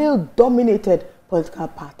large male-dominated political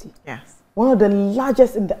party. Yes. One of the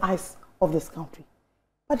largest in the eyes of this country.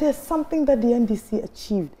 But there's something that the NDC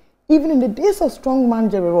achieved, even in the days of strongman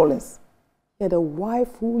Jerry Rawlings. He had a wife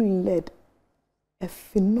who led a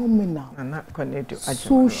phenomenal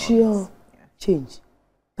social change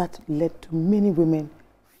that led to many women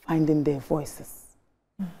finding their voices.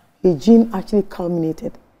 Her gene actually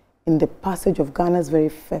culminated in the passage of Ghana's very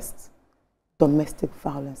first Domestic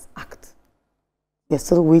Violence Act. We're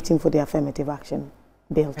still waiting for the affirmative action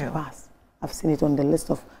bill to pass. I've seen it on the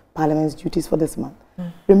list of Parliament's duties for this month.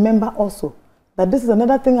 Remember also that this is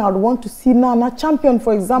another thing I would want to see Nana champion,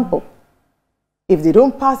 for example. If they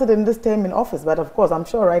don't pass it in this term in office, but of course, I'm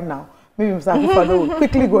sure right now, maybe Mr. Akufo-Addo will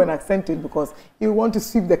quickly go and accent it because he will want to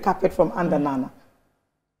sweep the carpet from under Nana.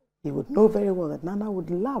 He would know very well that Nana would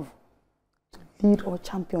love to lead or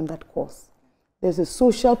champion that cause. There's a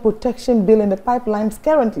social protection bill in the pipelines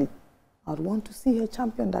currently. I'd want to see her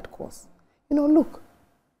champion that cause. You know, look,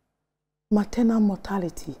 maternal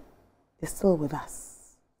mortality is still with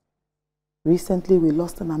us. Recently, we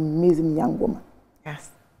lost an amazing young woman. Yes.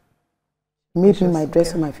 Made me my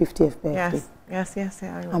dress on my 50th birthday. Yes.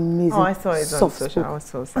 I amazing. Oh, I saw it on social. I was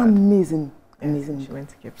so sad. Amazing. She went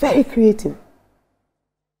to give very creative.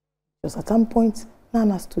 Just at some point,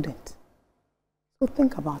 Nana student. So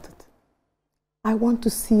think about it. I want to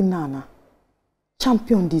see Nana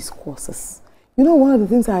champion these courses. You know, one of the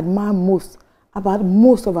things I admire most about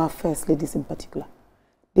most of our first ladies in particular,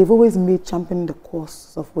 they've always made championing the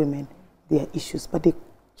causes of women their issues, but they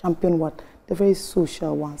champion what? The very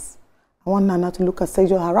social ones. I want Nana to look at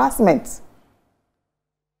sexual harassment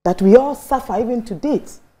that we all suffer even to date.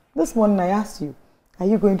 This morning I asked you, are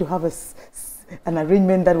you going to have an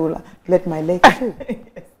arrangement that will let my legs show?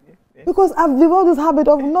 Because I've developed this habit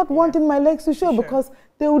of not wanting my legs to show because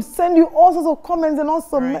they would send you all sorts of comments and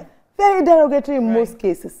also very derogatory in most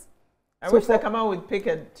cases. I wish the camera would pick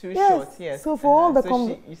it too short. Yes. So for all the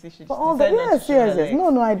comments, yes.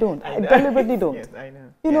 No, I don't. I deliberately don't. Yes, I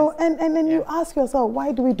know. You know, and then you ask yourself,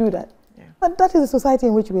 why do we do that? Yeah. But that is the society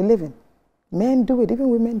in which we live in. Men do it, even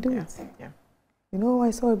women do it. Yeah. You know,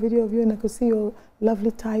 I saw a video of you and I could see your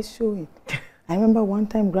lovely thighs showing. I remember one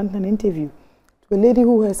time granting an interview to a lady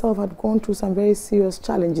who herself had gone through some very serious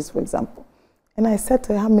challenges, for example. And I said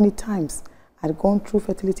to her how many times I'd gone through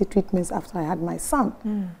fertility treatments after I had my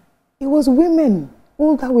son. It was women,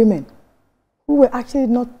 older women, who were actually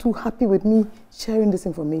not too happy with me sharing this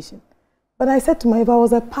information. But I said to my, if I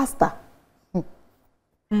was a pastor,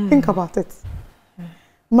 think about it.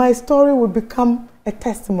 My story would become a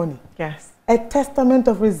testimony. Yes. A testament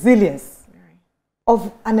of resilience,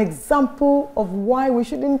 of an example of why we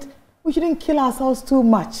shouldn't kill ourselves too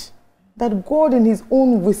much. That God in His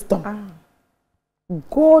own wisdom,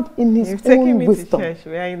 God in His own wisdom. To church.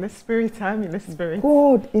 We are in the spirit. I'm in the spirit.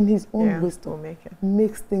 God in His own wisdom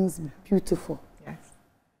makes things beautiful. Yes.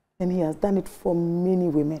 And He has done it for many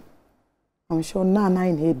women. I'm sure Nana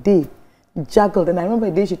in her day juggled. And I remember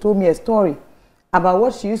a day she told me a story about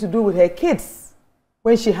what she used to do with her kids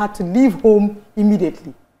when she had to leave home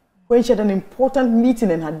immediately. When she had an important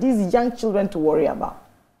meeting and had these young children to worry about.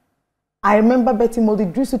 I remember Betty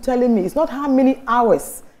Moldy-Drusu telling me, it's not how many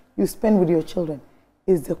hours you spend with your children,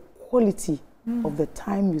 it's the quality of the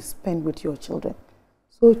time you spend with your children.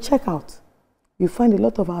 So check out. You find a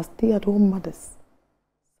lot of our stay-at-home mothers.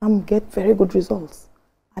 Some get very good results,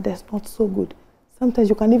 others not so good. Sometimes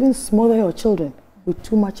you can even smother your children with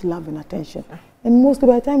too much love and attention. And most of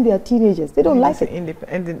the time they are teenagers. They don't like it.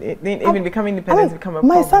 They even become independent, become a problem.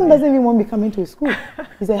 My son doesn't even want me coming to school.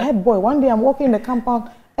 He's a head boy. One day I'm walking in the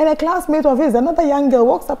compound and a classmate of his, another young girl,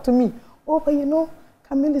 walks up to me. Oh, but you know,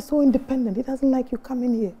 Camille is so independent. He doesn't like you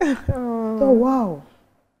coming here. Oh, wow.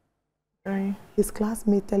 Right. His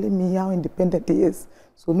classmate telling me how independent he is.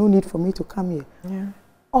 So no need for me to come here. Yeah.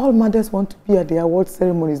 All mothers want to be at the award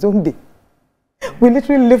ceremonies, don't they? We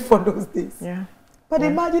literally live for those days. Yeah. But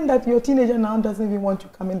imagine that your teenager now doesn't even want you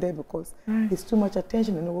coming there because it's too much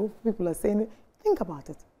attention and all people are saying it. Think about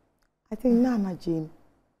it. I think Nana Jane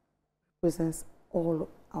represents all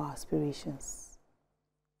our aspirations.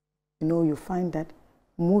 You know, you find that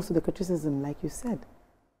most of the criticism, like you said,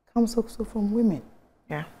 comes also from women.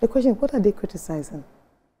 Yeah. The question, what are they criticizing?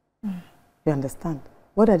 You understand?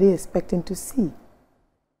 What are they expecting to see?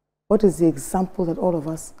 What is the example that all of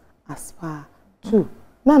us aspire to?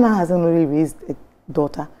 Nana hasn't really raised a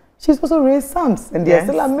daughter. She's also raised sons, and they're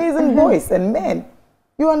still amazing boys and men.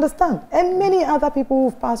 You understand? And many other people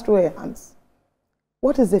who've passed through her hands.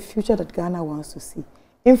 What is the future that Ghana wants to see?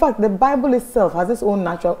 In fact, the Bible itself has its own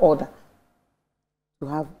natural order. To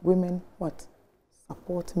have women, what?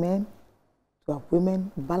 Support men. To have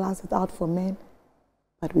women balance it out for men.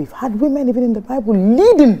 But we've had women even in the Bible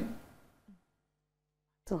leading.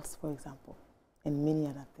 For example, and many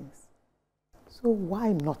other things. So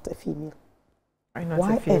why not a female?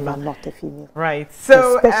 Why ever not a female? Right.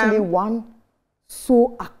 So especially one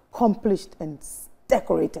so accomplished and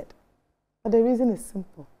decorated. But the reason is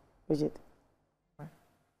simple, Bridget.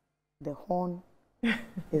 The horn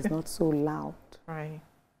is not so loud. Right.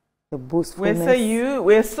 The boastfulness.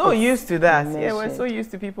 We're so used to that. Yeah, we're so used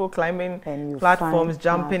to people climbing platforms,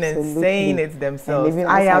 jumping and saying it themselves.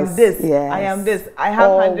 I am this. Yes, I am this. I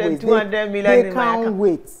have 100, 200 million in my account. They can't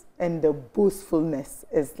wait. And the boastfulness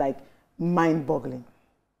is like mind-boggling.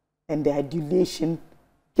 And the adulation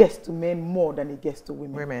gets to men more than it gets to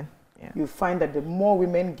women. Yeah. You find that the more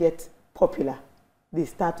women get popular, they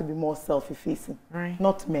start to be more self-effacing. Right.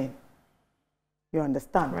 Not men. You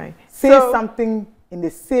understand? Right. Say something in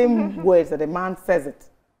the same words that a man says it,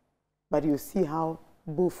 but you see how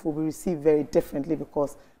both will be received very differently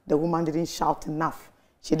because the woman didn't shout enough.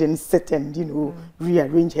 She didn't sit and, you know,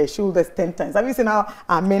 rearrange her shoulders 10 times. Have you seen how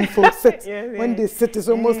our men folk sit? When they sit, it's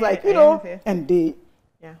almost like, you know, and they...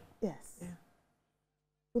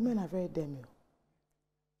 Women are very demure.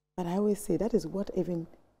 But I always say that is what even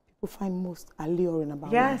people find most alluring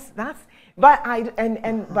about women. That's... But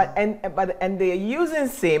they're using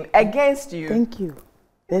same against you. Thank you.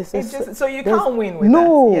 So you can't win with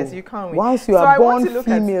that. Yes, you can't win. Once you are born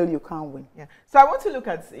female, you can't win. Yeah. So I want to look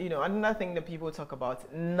at, you know, another thing that people talk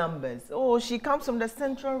about, numbers. Oh, she comes from the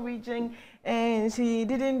central region and she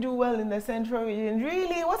didn't do well in the central region.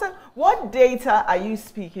 Really? What data are you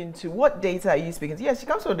speaking to? What data are you speaking to? Yes, she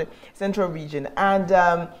comes from the central region. And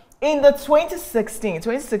in the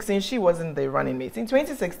 2016, she wasn't the running mate. In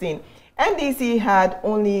 2016, NDC had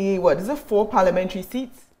only, 4 parliamentary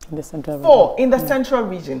seats? In the central region. 4 in the central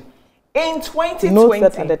region. In 2020, note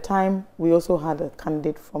that at the time we also had a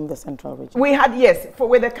candidate from the central region. We had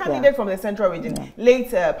with a candidate from the central region,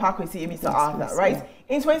 later Parkwesi Emisa Arthur, right?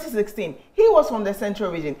 Yeah. In 2016, he was from the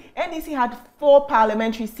central region. NDC had 4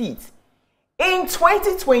 parliamentary seats. In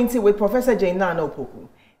 2020, with Professor NAANA Opoku,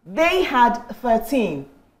 they had 13.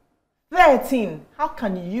 13. How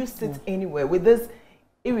can you sit anywhere with this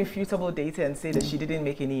irrefutable data and say that she didn't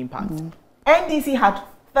make any impact? NDC had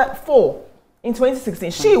 4 in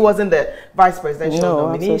 2016. She wasn't the vice presidential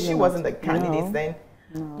nominee. She wasn't the candidate then.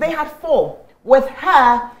 No. They had 4. With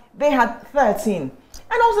her, they had 13.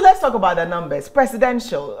 And also, let's talk about the numbers.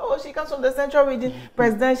 Presidential. Oh, she comes from the central region.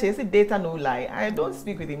 Presidential. It's data, no lie. I don't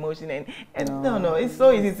speak with emotion. And no, it's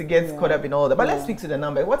so easy to get caught up in all that. But let's speak to the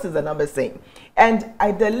number. What is the number saying? And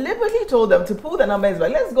I deliberately told them to pull the numbers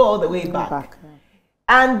back. Let's go all the way back.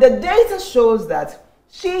 And the data shows that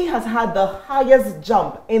she has had the highest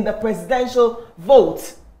jump in the presidential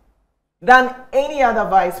vote than any other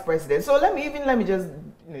vice president. So let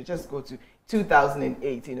me just go to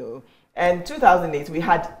 2008, And 2008, we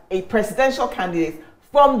had a presidential candidate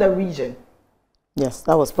from the region. Yes,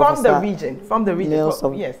 that was from the region. Mills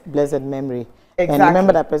of blessed memory. Exactly. And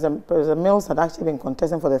remember that President Mills had actually been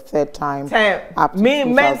contesting for the 3rd time. Up to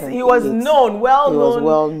he was known, He was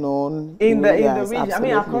well known in the region. Absolutely. I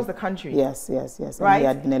mean, across the country. Yes. Right? And he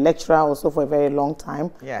had been a lecturer also for a very long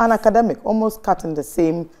time. Yes. An academic, almost cut in the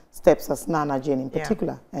same steps as Nana Jane in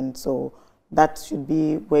particular. And so that should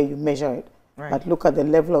be where you measure it. Right. But look at the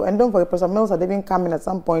level of, and don't forget, President Mills had even come in at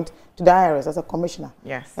some point to the IRS as a commissioner.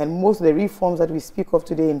 Yes. And most of the reforms that we speak of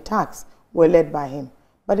today in tax were led by him.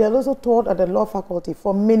 But he had also taught at the law faculty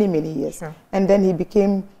for many, many years. Sure. And then he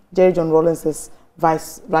became Jerry John Rawlings's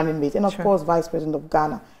vice running mate and, of course, vice president of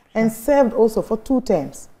Ghana. And served also for 2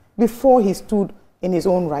 terms before he stood in his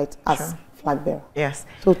own right as flag bearer. Yes.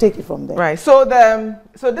 So take it from there. Right. So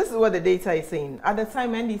this is what the data is saying. At the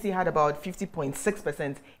time, NDC had about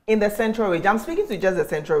 50.6% in the central region. I'm speaking to just the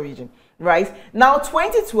central region, right? Now,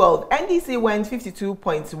 2012, NDC went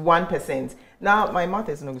 52.1%. Now, my math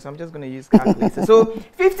is no good, so I'm just going to use calculator. So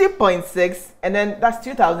 50.6, and then that's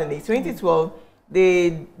 2008. 2012,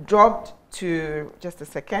 they dropped to, just a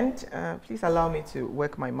second, please allow me to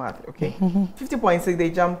work my math, okay? 50.6, they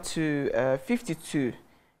jumped to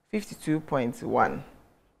 52.1.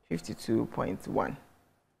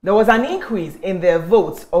 There was an increase in their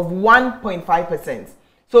votes of 1.5%.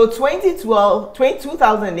 So 2012,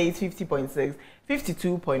 2008, 50.6,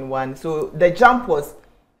 52.1. So the jump was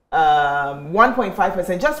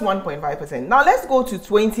 1.5%, just 1.5%. Now let's go to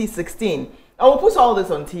 2016. I will put all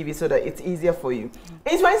this on TV so that it's easier for you.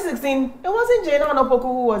 In 2016, it wasn't NAANA Opoku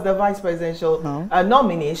who was the vice presidential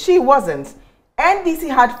nominee. She wasn't. NDC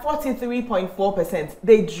had 43.4%.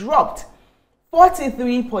 They dropped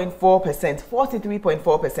 43.4%.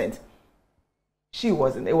 43.4%. She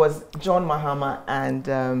wasn't. It was John Mahama and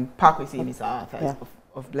Pakwesi Misa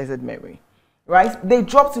of blessed memory. Right? They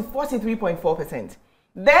dropped to 43.4%.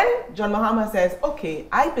 Then John Mahama says, okay,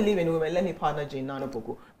 I believe in women, let me partner Jane NAANA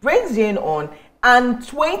Opoku. Brings Jane on, and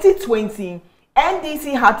 2020,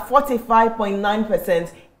 NDC had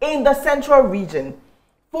 45.9% in the central region.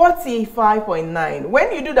 45.9.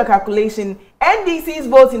 When you do the calculation, NDC's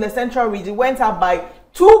votes in the central region went up by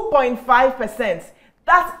 2.5%.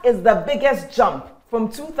 That is the biggest jump from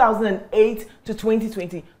 2008 to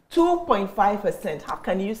 2020. 2.5%. How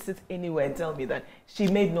can you sit anywhere and tell me that she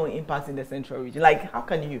made no impact in the central region? Like, how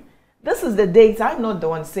can you? This is the data. I'm not the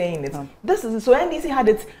one saying it. This is so NDC had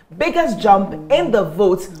its biggest jump in the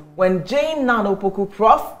votes when Jane NAANA Opoku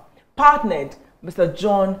Prof partnered Mr.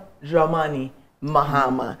 John Dramani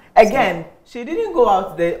Mahama. Again, she didn't go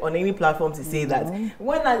out there on any platform to say that.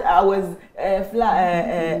 When I was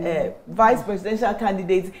vice presidential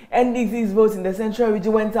candidate, NDC's votes in the central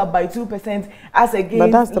region went up by 2% as against.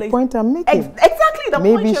 But that's the point I'm making. Exactly the point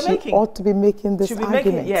you're making. Maybe she ought to be making this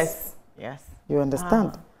argument. Yes. You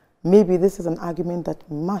understand? Maybe this is an argument that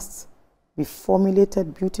must be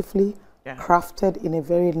formulated beautifully, crafted in a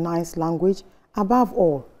very nice language. Above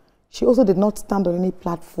all, she also did not stand on any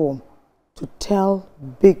platform to tell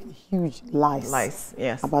big, huge lies.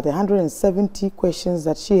 About the 170 questions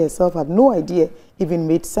that she herself had no idea even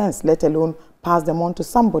made sense, let alone pass them on to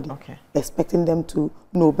somebody, expecting them to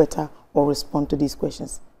know better or respond to these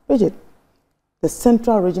questions. Bridget, the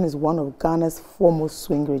central region is one of Ghana's foremost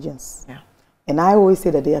swing regions. And I always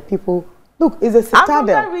say that there are people, look, it's a citadel. I'm from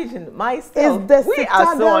that region, myself. It's the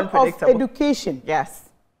citadel of education.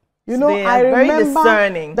 You know, I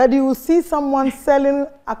remember that you will see someone selling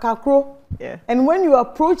a kakro, and when you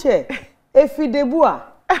approach her, Efidebua,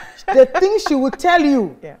 the things she will tell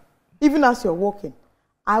you, even as you're walking.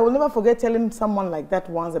 I will never forget telling someone like that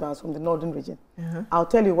once that I was from the northern region. I'll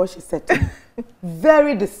tell you what she said to me.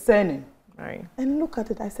 Very discerning. And look at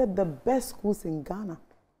it. I said the best schools in Ghana,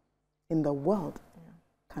 in the world,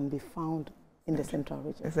 can be found in the central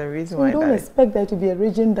region. There's a reason why. You don't expect there to be a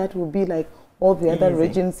region that will be like all the other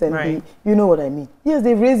regions and be, you know what I mean. Yes,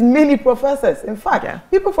 they've raised many professors. In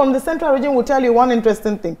fact, people from the central region will tell you one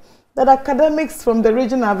interesting thing, that academics from the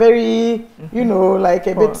region are very, you know, like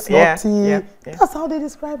a bit slotty. That's how they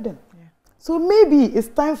describe them. So maybe it's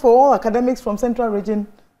time for all academics from central region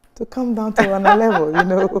to come down to another level, you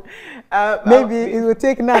know. Maybe it will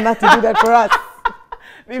take NAANA to do that for us.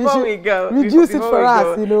 Before we go, reduce it for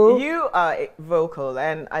us, you know. You are vocal,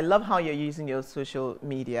 and I love how you're using your social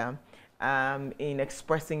media in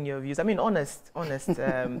expressing your views. I mean, honest, you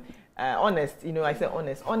know, I say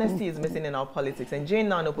honest. Honesty is missing in our politics, and Jane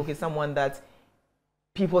NAANA Opoku is someone that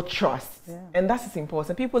people trust, and that's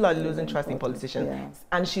important. People are losing trust in politicians,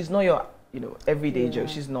 and she's not your, you know, everyday Joe.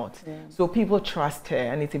 She's not. So people trust her,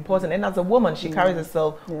 and it's important. And as a woman, she carries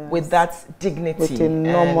herself with that dignity, with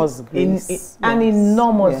enormous grace, and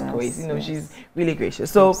enormous grace. You know, she's really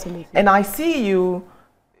gracious. So, and I see you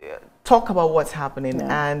talk about what's happening,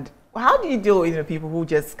 and how do you deal with, you know, people who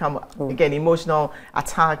just come again, emotional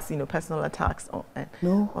attacks, you know, personal attacks on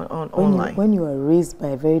online? When you are raised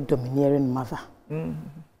by a very domineering mother,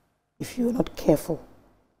 if you're not careful,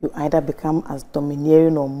 you either become as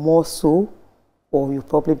domineering or more so, or you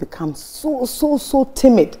probably become so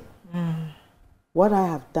timid. What I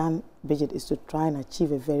have done, Bridget, is to try and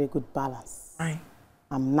achieve a very good balance.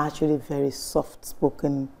 I'm naturally very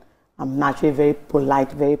soft-spoken. I'm naturally very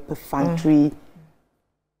polite, very perfunctory.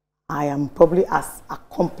 I am probably as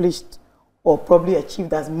accomplished or probably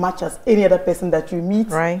achieved as much as any other person that you meet.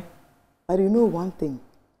 Right. But you know one thing,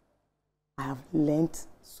 I have learned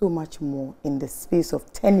so much more in the space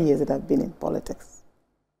of 10 years that I've been in politics.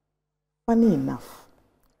 Funny enough,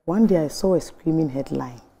 one day I saw a screaming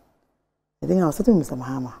headline. I think I was sitting with Mr.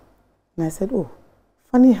 Mahama, and I said, oh,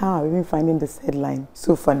 funny how I'm even finding this headline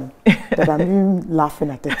so funny that I'm even laughing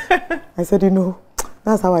at it. I said, you know,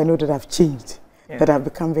 that's how I know that I've changed, that I've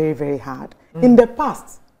become very, very hard. In the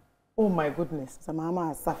past, oh my goodness, Mr. Mahama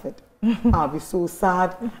has suffered. I'll be so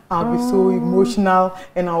sad, I'll be so emotional,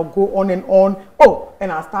 and I'll go on and on. Oh,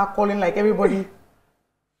 and I'll start calling like everybody.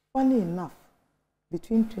 Funny enough,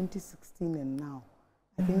 between 2016 and now,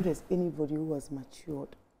 I think there's anybody who has matured,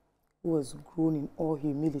 who has grown in all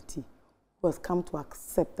humility, who has come to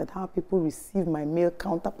accept that how people receive my male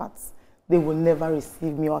counterparts, they will never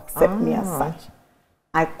receive me or accept me as such.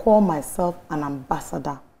 I call myself an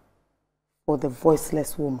ambassador for the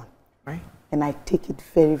voiceless woman. Right. And I take it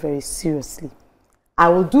very, very seriously. I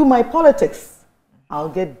will do my politics. I'll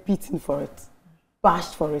get beaten for it,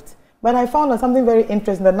 bashed for it. But I found out something very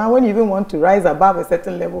interesting, that now when you even want to rise above a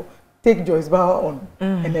certain level, take Joyce Bawah on,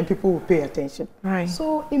 and then people will pay attention. Right.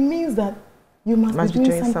 So it means that you must be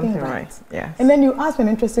doing something right. Yes. And then you ask me an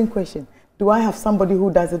interesting question. Do I have somebody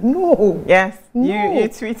who does it? No. Yes. No. You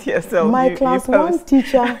tweet yourself. My class 1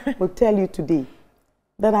 teacher will tell you today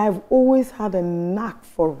that I've always had a knack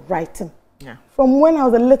for writing. Yeah. From when I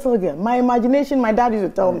was a little girl, my imagination, my dad used to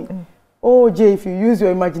tell me, oh, Jay, if you use your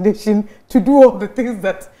imagination to do all the things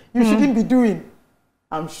that you shouldn't be doing,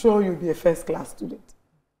 I'm sure you'll be a first-class student.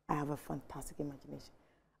 I have a fantastic imagination.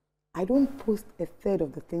 I don't post a third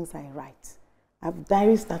of the things I write. I have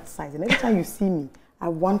diaries that size, and every time you see me, I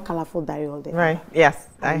have one colorful diary all day. Right, yes,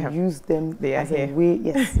 I have. use them as a way,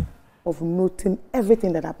 yes, of noting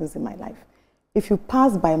everything that happens in my life. If you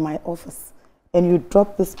pass by my office and you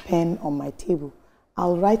drop this pen on my table,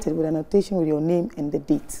 I'll write it with a notation with your name and the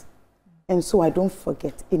date. And so I don't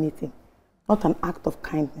forget anything. Not an act of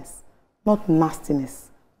kindness, not nastiness,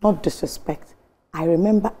 not disrespect. I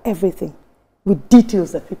remember everything with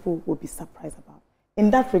details that people will be surprised about. In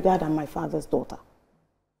that regard, I'm my father's daughter.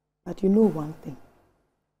 But you know one thing,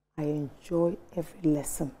 I enjoy every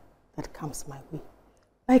lesson that comes my way.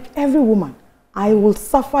 Like every woman, I will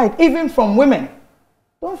suffer it, even from women.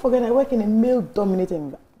 Don't forget, I work in a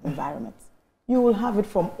male-dominated environment. You will have it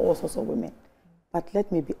from all sorts of women. But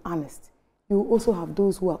let me be honest, you will also have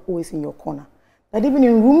those who are always in your corner. That even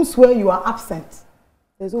in rooms where you are absent,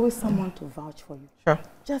 there's always someone to vouch for you. Sure.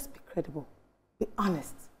 Just be credible, be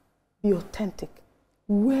honest, be authentic.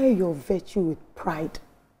 Wear your virtue with pride.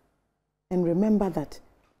 And remember that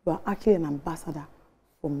you are actually an ambassador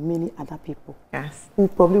for many other people. Yes. Who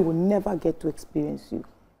probably will never get to experience you.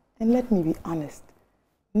 And let me be honest,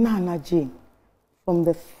 Nana Jane, from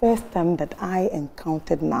the first time that I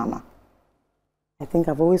encountered Nana, I think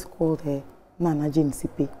I've always called her Nana Jane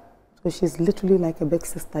Sipe. So she's literally like a big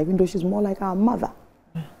sister, even though she's more like our mother.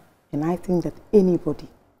 And I think that anybody,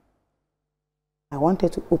 I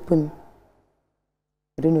wanted to open,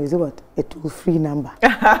 I don't know, is it what? A toll-free number.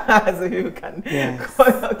 So you can call.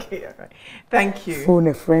 Okay, all right. Thank you. Phone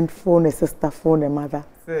a friend, phone a sister, phone a mother.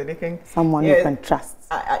 So they can, someone you can trust.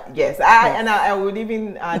 Yes, and I would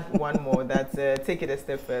even add one more, that take it a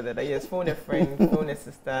step further. That yes, phone a friend, phone a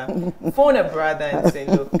sister, phone a brother, and say,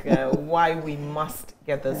 look, why we must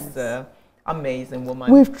get this amazing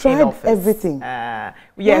woman. We've tried in office. Everything.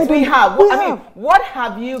 Yes, we have. I mean, what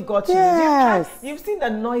have you got to use? You've seen the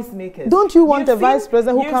noisemakers. Don't you want a vice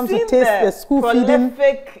president who comes to taste the school feeding?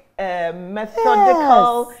 Prolific,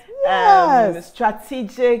 methodical,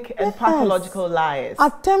 strategic, and pathological liars.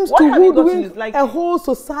 Attempts to hoodwink like a whole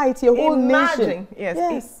society, a whole nation.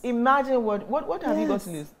 Imagine what have you got to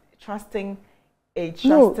lose? Trusting a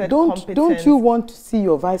trusted, competent... Don't you want to see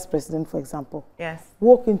your vice president, for example,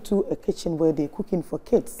 walk into a kitchen where they're cooking for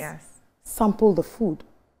kids, sample the food,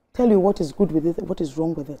 tell you what is good with it, what is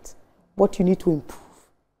wrong with it, what you need to improve?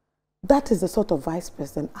 That is the sort of vice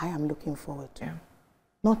president I am looking forward to.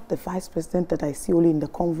 Not the vice president that I see only in the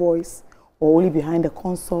convoys or only behind the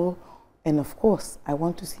console. And of course, I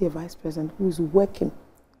want to see a vice president who is working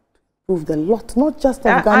with the lot, not just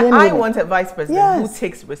of Ghanaian women. I want a vice president who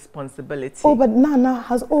takes responsibility. Oh, but Nana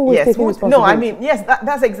has always taken responsibility. No, I mean, yes,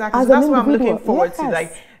 that's exactly. That's what I'm looking forward to.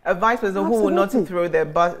 Like a vice president who will not throw their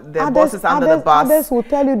bosses under the bus. Others will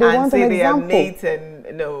tell you they want an example. They are mates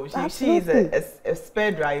and no, she is a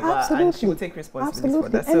spare driver and she will take responsibility for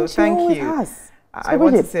that. So thank you. I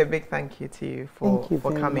want to say a big thank you to you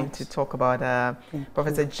for coming to talk about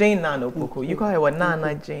Professor Jane NAANA Opoku. You call her what?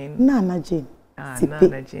 NAANA Jane? NAANA Jane.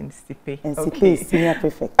 NAANA Jane Stipe. And Stipe is senior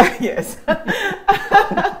prefect. Yes.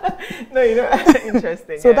 No,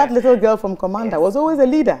 interesting. So that little girl from Commander was always a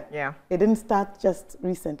leader. Yeah. It didn't start just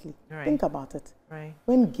recently. Right. Think about it. Right.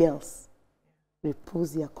 When girls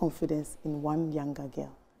repose their confidence in one younger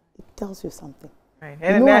girl, it tells you something. Right.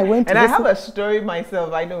 And I have a story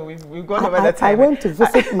myself. I know we've gone over the time. I went to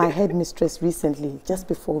visit my headmistress recently, just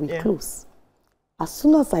before we close. As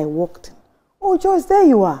soon as I walked in, oh, Joyce, there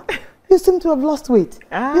you are. You seem to have lost weight.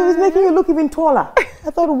 It was making you look even taller.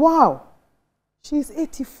 I thought, wow, she's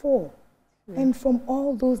 84. And from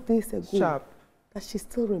all those days ago, that she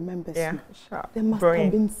still remembers you. There must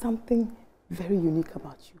have been something very unique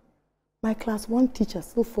about you. My class 1 teacher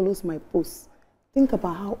still follows my posts. Think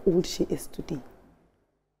about how old she is today.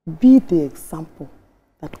 Be the example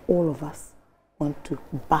that all of us want to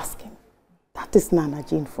bask in. That is NAANA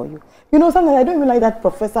Jane for you. You know, sometimes I don't even like that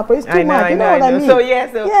professor, but it's too much. You know what I mean? So yes,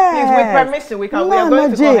 please, with permission, we are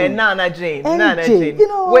going to call her NAANA Jane. NAANA Jane. You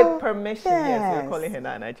know, with permission, yes, we're calling her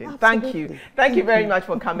NAANA Jane. Absolutely. Thank you very much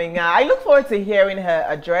for coming. I look forward to hearing her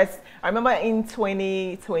address. I remember in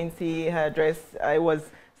 2020, her address was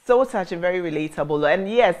so touching, very relatable,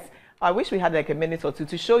 and yes, I wish we had like a minute or two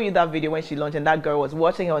to show you that video when she launched and that girl was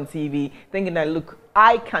watching her on TV thinking that, look,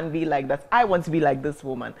 I can be like that. I want to be like this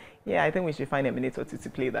woman. Yeah, I think we should find a minute or two to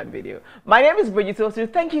play that video. My name is Bridget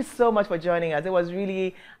Osu. Thank you so much for joining us. It was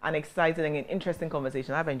really an exciting and interesting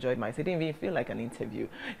conversation. I've enjoyed myself. It didn't even feel like an interview.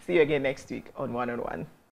 See you again next week on One on One.